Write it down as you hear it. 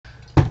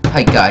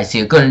Hi guys,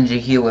 you're going to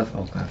here with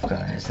oh I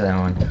forgot I said that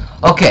one.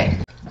 Okay.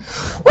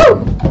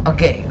 Woo!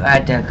 Okay, I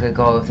had to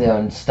go over there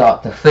and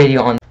start the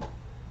video on.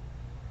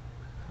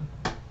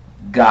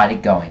 Got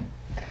it going.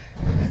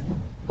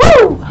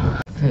 Woo!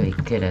 Very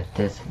good at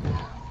this.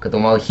 Good,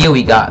 well here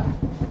we got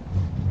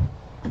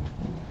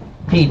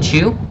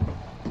Pichu,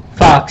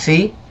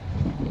 Foxy,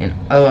 and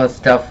other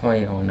stuff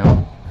I don't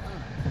know.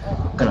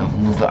 I'm gonna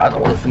move it out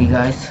of the way for you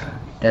guys.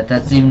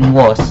 That's even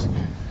worse.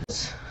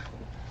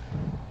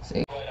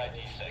 See.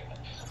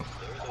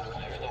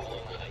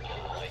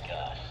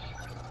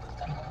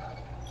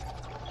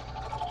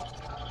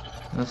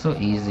 That's so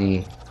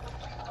easy.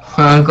 What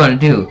am I gonna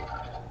do?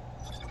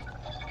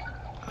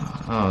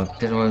 Oh,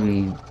 didn't want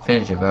me to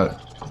finish about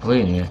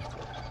completing it.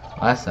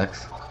 Well, that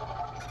sucks.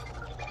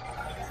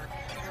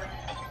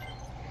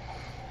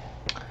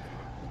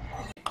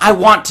 I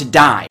want to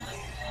die.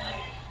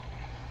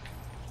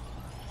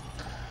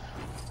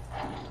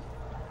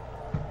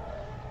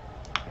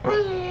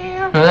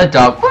 Another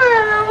dog.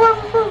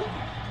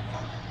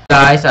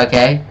 Guys,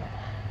 okay.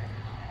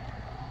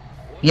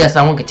 Yes,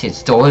 I won't get you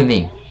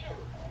storming.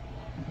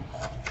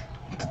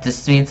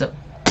 This means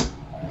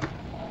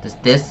does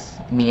this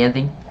mean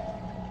anything?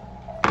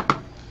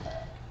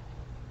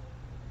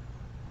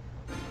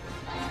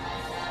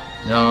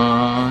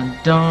 Dun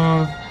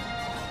dun.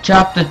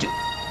 Chapter 2.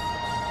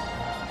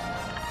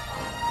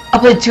 I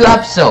played 2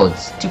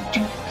 episodes.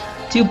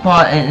 Two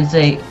part, and it's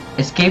a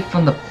escape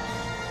from the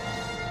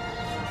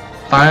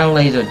final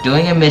laser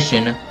doing a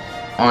mission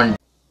on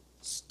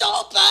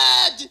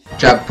Stupid!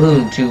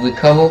 Japoon to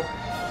recover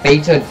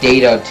beta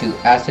data to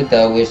activate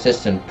the aware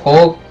system.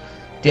 Paul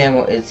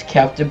Damo is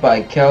captured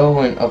by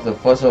Carolyn of the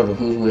First Order,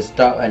 who will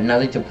stop at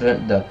nothing to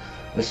prevent the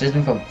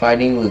resistance from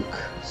fighting Luke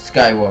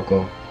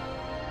Skywalker.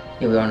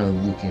 Yeah, we all know who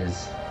Luke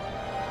is.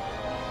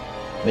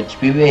 Which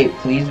BB-8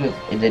 pleased with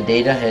the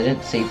data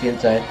hidden safely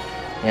inside,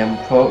 and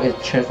Pro is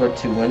transferred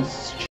to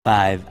Win's.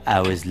 5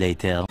 hours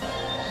later.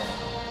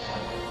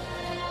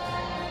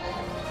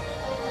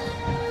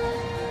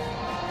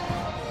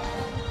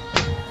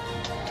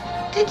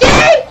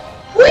 Today,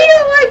 we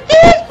don't like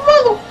this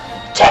mother.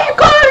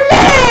 Take our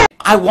land.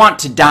 I want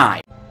to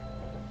die.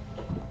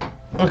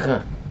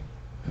 Okay.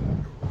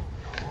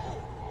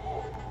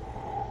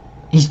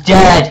 He's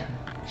dead.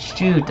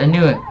 Shoot, I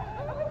knew it.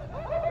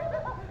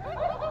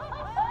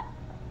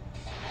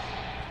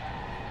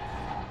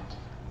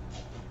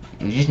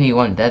 You just need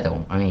one dead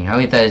though. I mean, how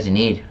many does you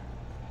need?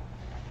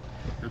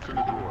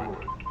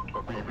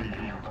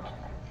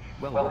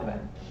 Well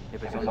then,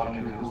 if it's on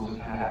you who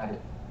had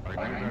it,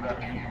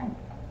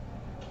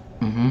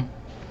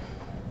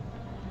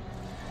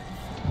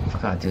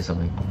 Forgot to do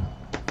something.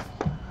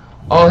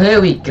 Oh, here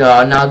we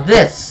go. Now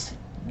this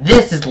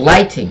is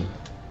lighting.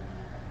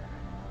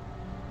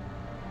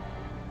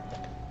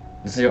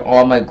 This is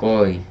all my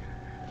glory.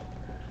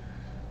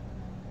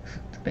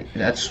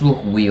 That's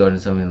look weird in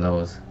some of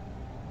those.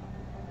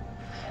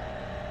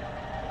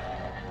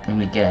 Let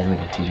me get a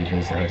 2D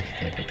face out.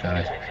 Oh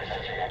god.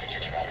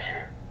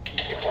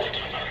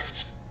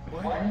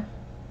 what?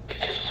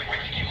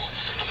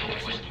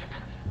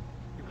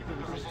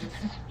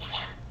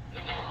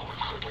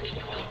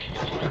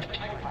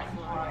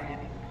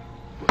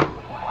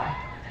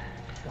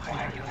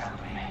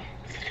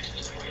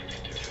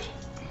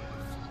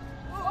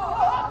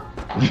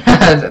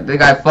 The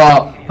guy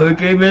fall.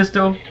 Okay,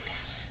 mister.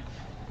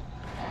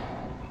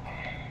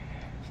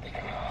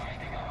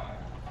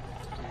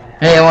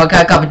 Hey, I want a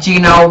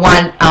cappuccino,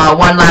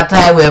 one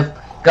latte with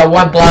got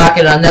one block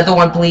and another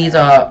one, please.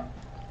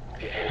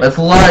 With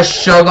a lot of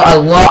sugar,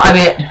 I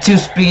mean 2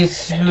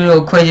 spoons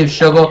of crazy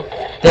sugar,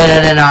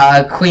 then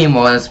a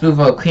creamer and a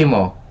spoonful of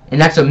creamer, and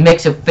that's a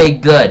mix of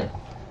fake good.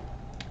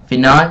 If you're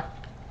not,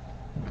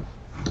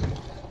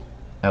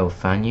 I will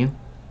find you,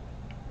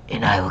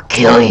 and I will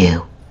kill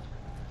you.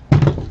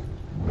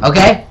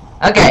 Okay?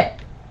 Okay.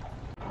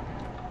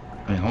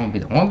 I wanna be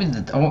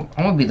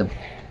the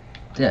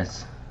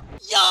this.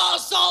 You're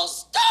so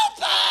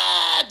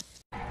stupid!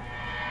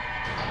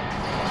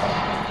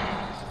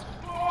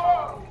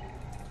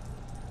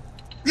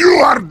 You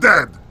are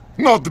dead!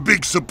 Not the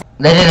big surprise.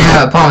 They didn't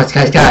have a promise,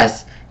 guys,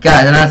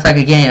 they're not stuck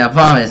again, I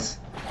promise.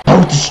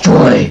 I'll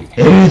destroy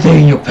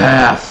everything in your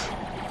path.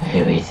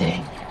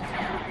 Everything.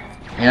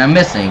 And I'm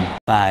missing.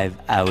 5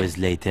 hours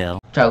later.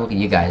 Try to look at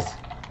you guys.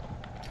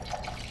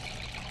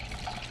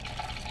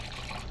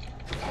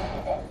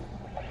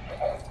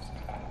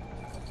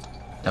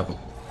 Double.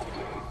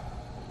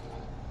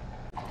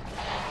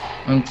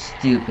 I'm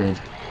stupid.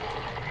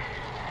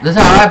 This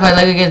is how I played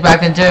Lego games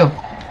back then too.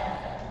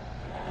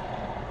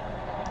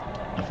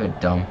 I feel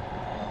dumb.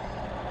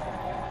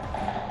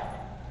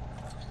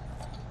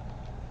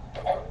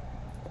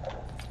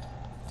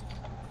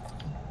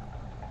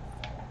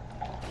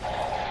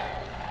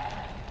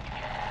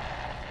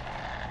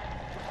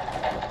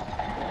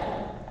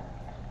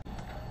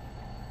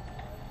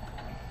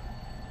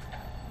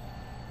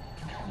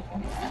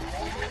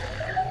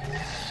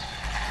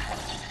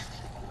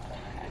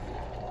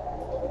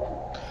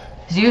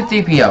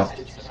 C-3PO.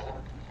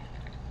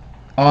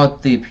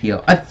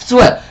 R3PO. I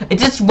swear,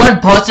 it's just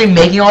one person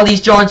making all these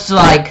joints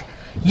like,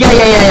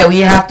 yeah, we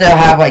have to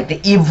have like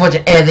the evil force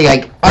and everything,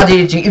 like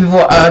R2D2, evil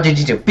force,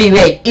 R2D2,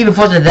 BB-8, evil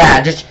force of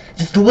that, just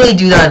really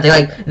do that. They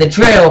like the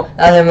trail,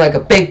 have him like a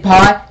big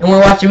pot, and when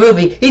we watch the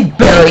movie, he's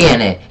barely in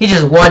it. He's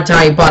just one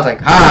tiny pot, like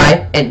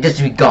hi, and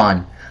just be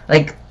gone.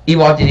 Like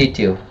evil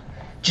R2D2,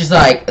 just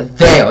like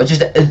there,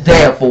 just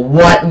there for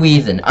what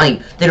reason? I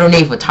mean, they don't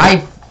need for TIE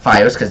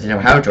fighters because they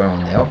don't have a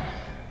drone there.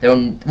 They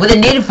don't. What are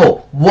they needed for?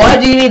 Why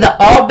do you need the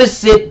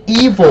opposite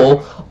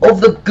evil of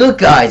the good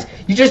guys?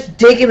 You're just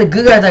taking the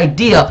good guys'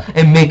 idea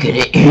and making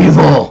it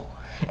evil.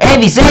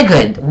 Every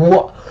second.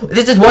 What?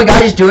 This is one guy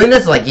just doing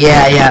this? Like,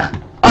 yeah.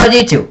 I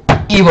need to.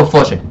 Evil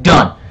fortune.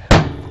 Done.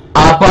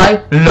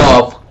 I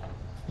love.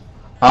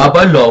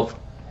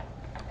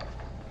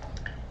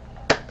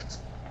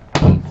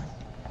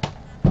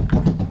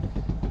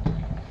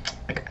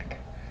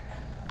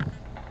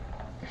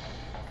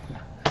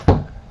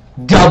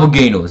 Double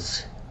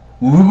Ganos.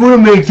 We're gonna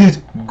make this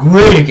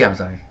great again. I'm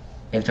sorry.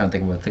 Every time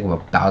I think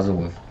about Bowser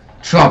with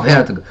Trump.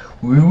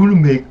 We're gonna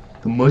make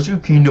the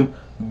Mushroom Kingdom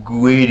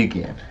great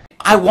again.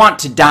 I want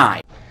to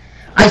die.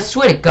 I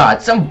swear to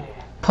God, some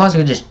person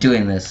are just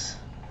doing this.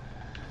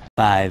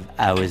 5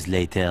 hours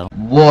later.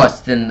 Worse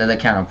than the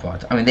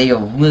counterpart. I mean, they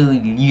are really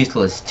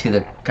useless to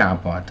the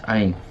counterpart. I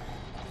mean.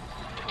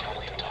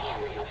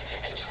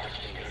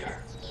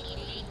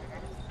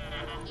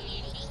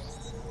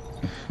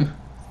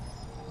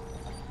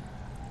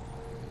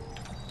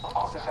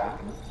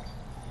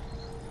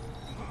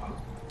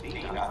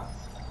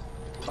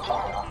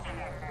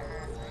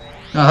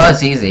 Oh,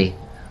 that's easy.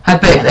 I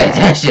better pay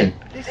attention.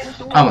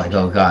 Oh my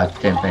god,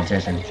 didn't pay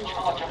attention.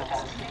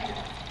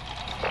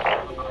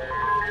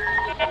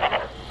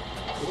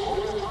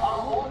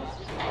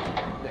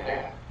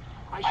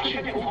 I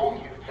should inform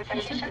you that the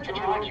essential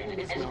drive unit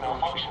is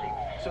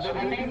malfunctioning, so there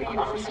may be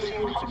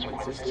unforeseen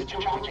consequences to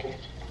charging it.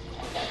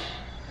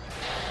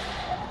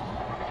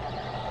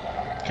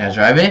 Can I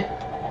drive it?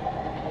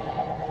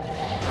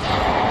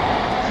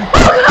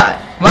 Oh god!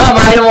 Mom,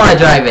 I don't want to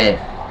drive it.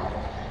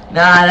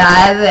 Nah,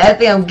 I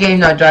think I'm game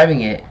not driving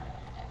it.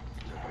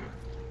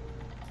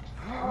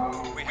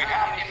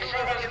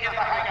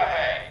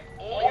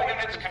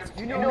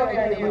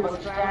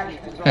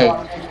 Hey.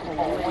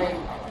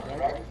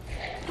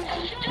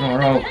 Oh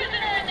no.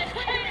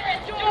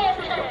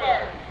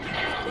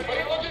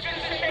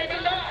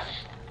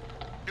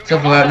 So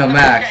far, no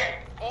Max.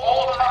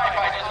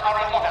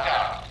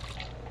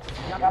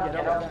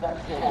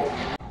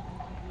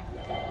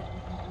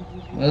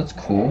 Well, that's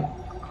cool.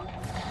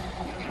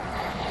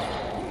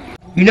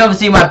 You never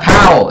see my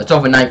power. It's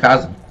over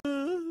 9,000.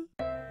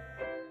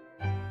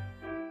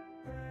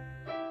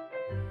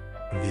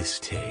 This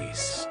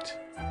taste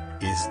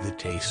is the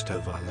taste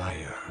of a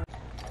liar.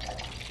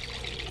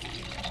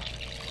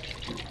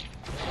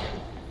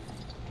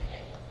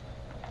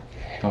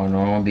 Oh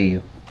no, I'll be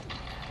you.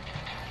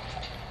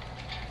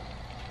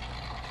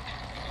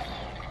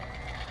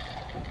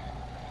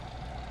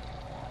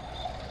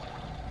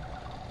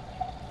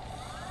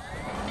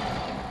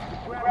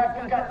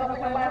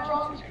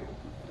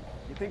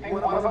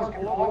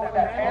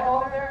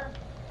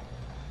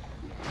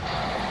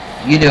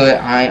 You do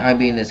it. I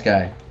being this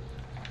guy.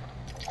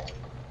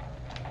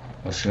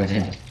 Oh shit, I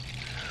didn't.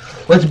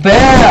 What's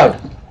bad?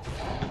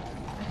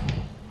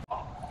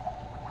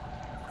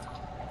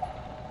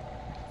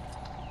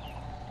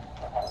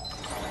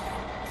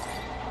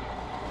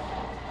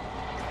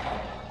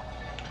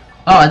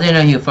 Oh, I didn't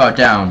know he would fall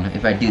down.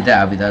 If I do that,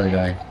 I'll be the other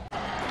guy.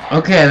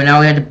 Okay, well, now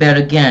we have to bet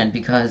again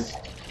because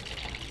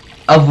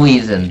of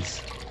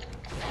reasons.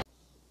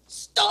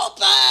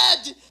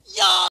 Stupid!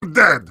 You're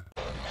Dead!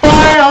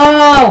 Fire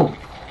all!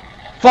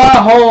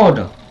 Fire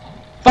hold!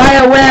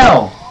 Fire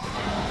well!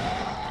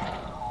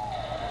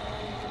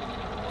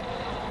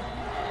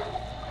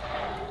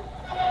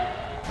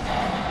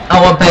 I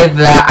won't pay for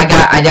that.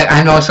 I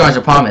have no insurance,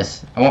 I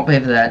promise. I won't pay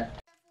for that.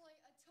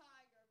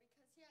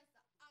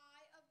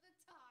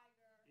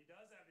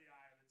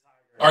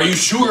 Are you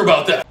sure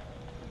about that?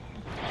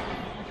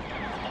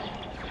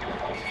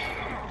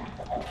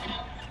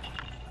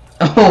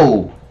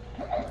 Oh!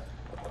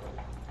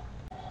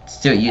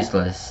 Still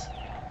useless.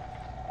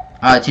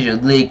 Our teacher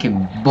Lee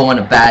can born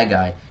a bad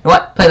guy. You know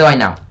what? Play the right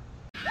now.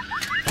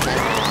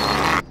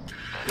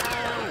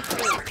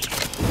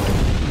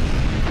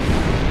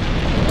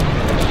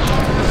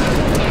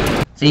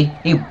 See?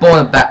 He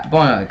born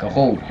like a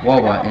whole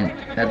robot, and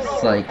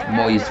that's like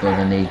more useful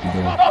than they can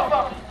do.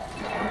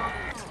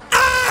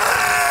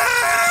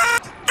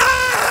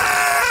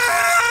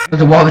 But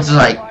the robot's is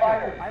like.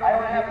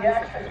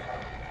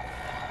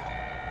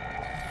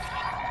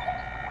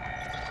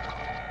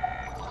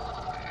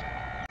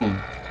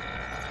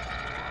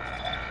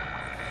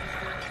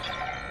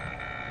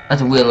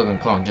 That's a weird looking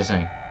clone, just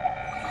saying.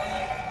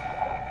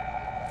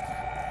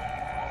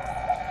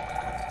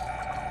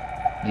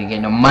 You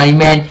get no money,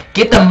 man.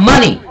 Get the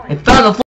money! I found the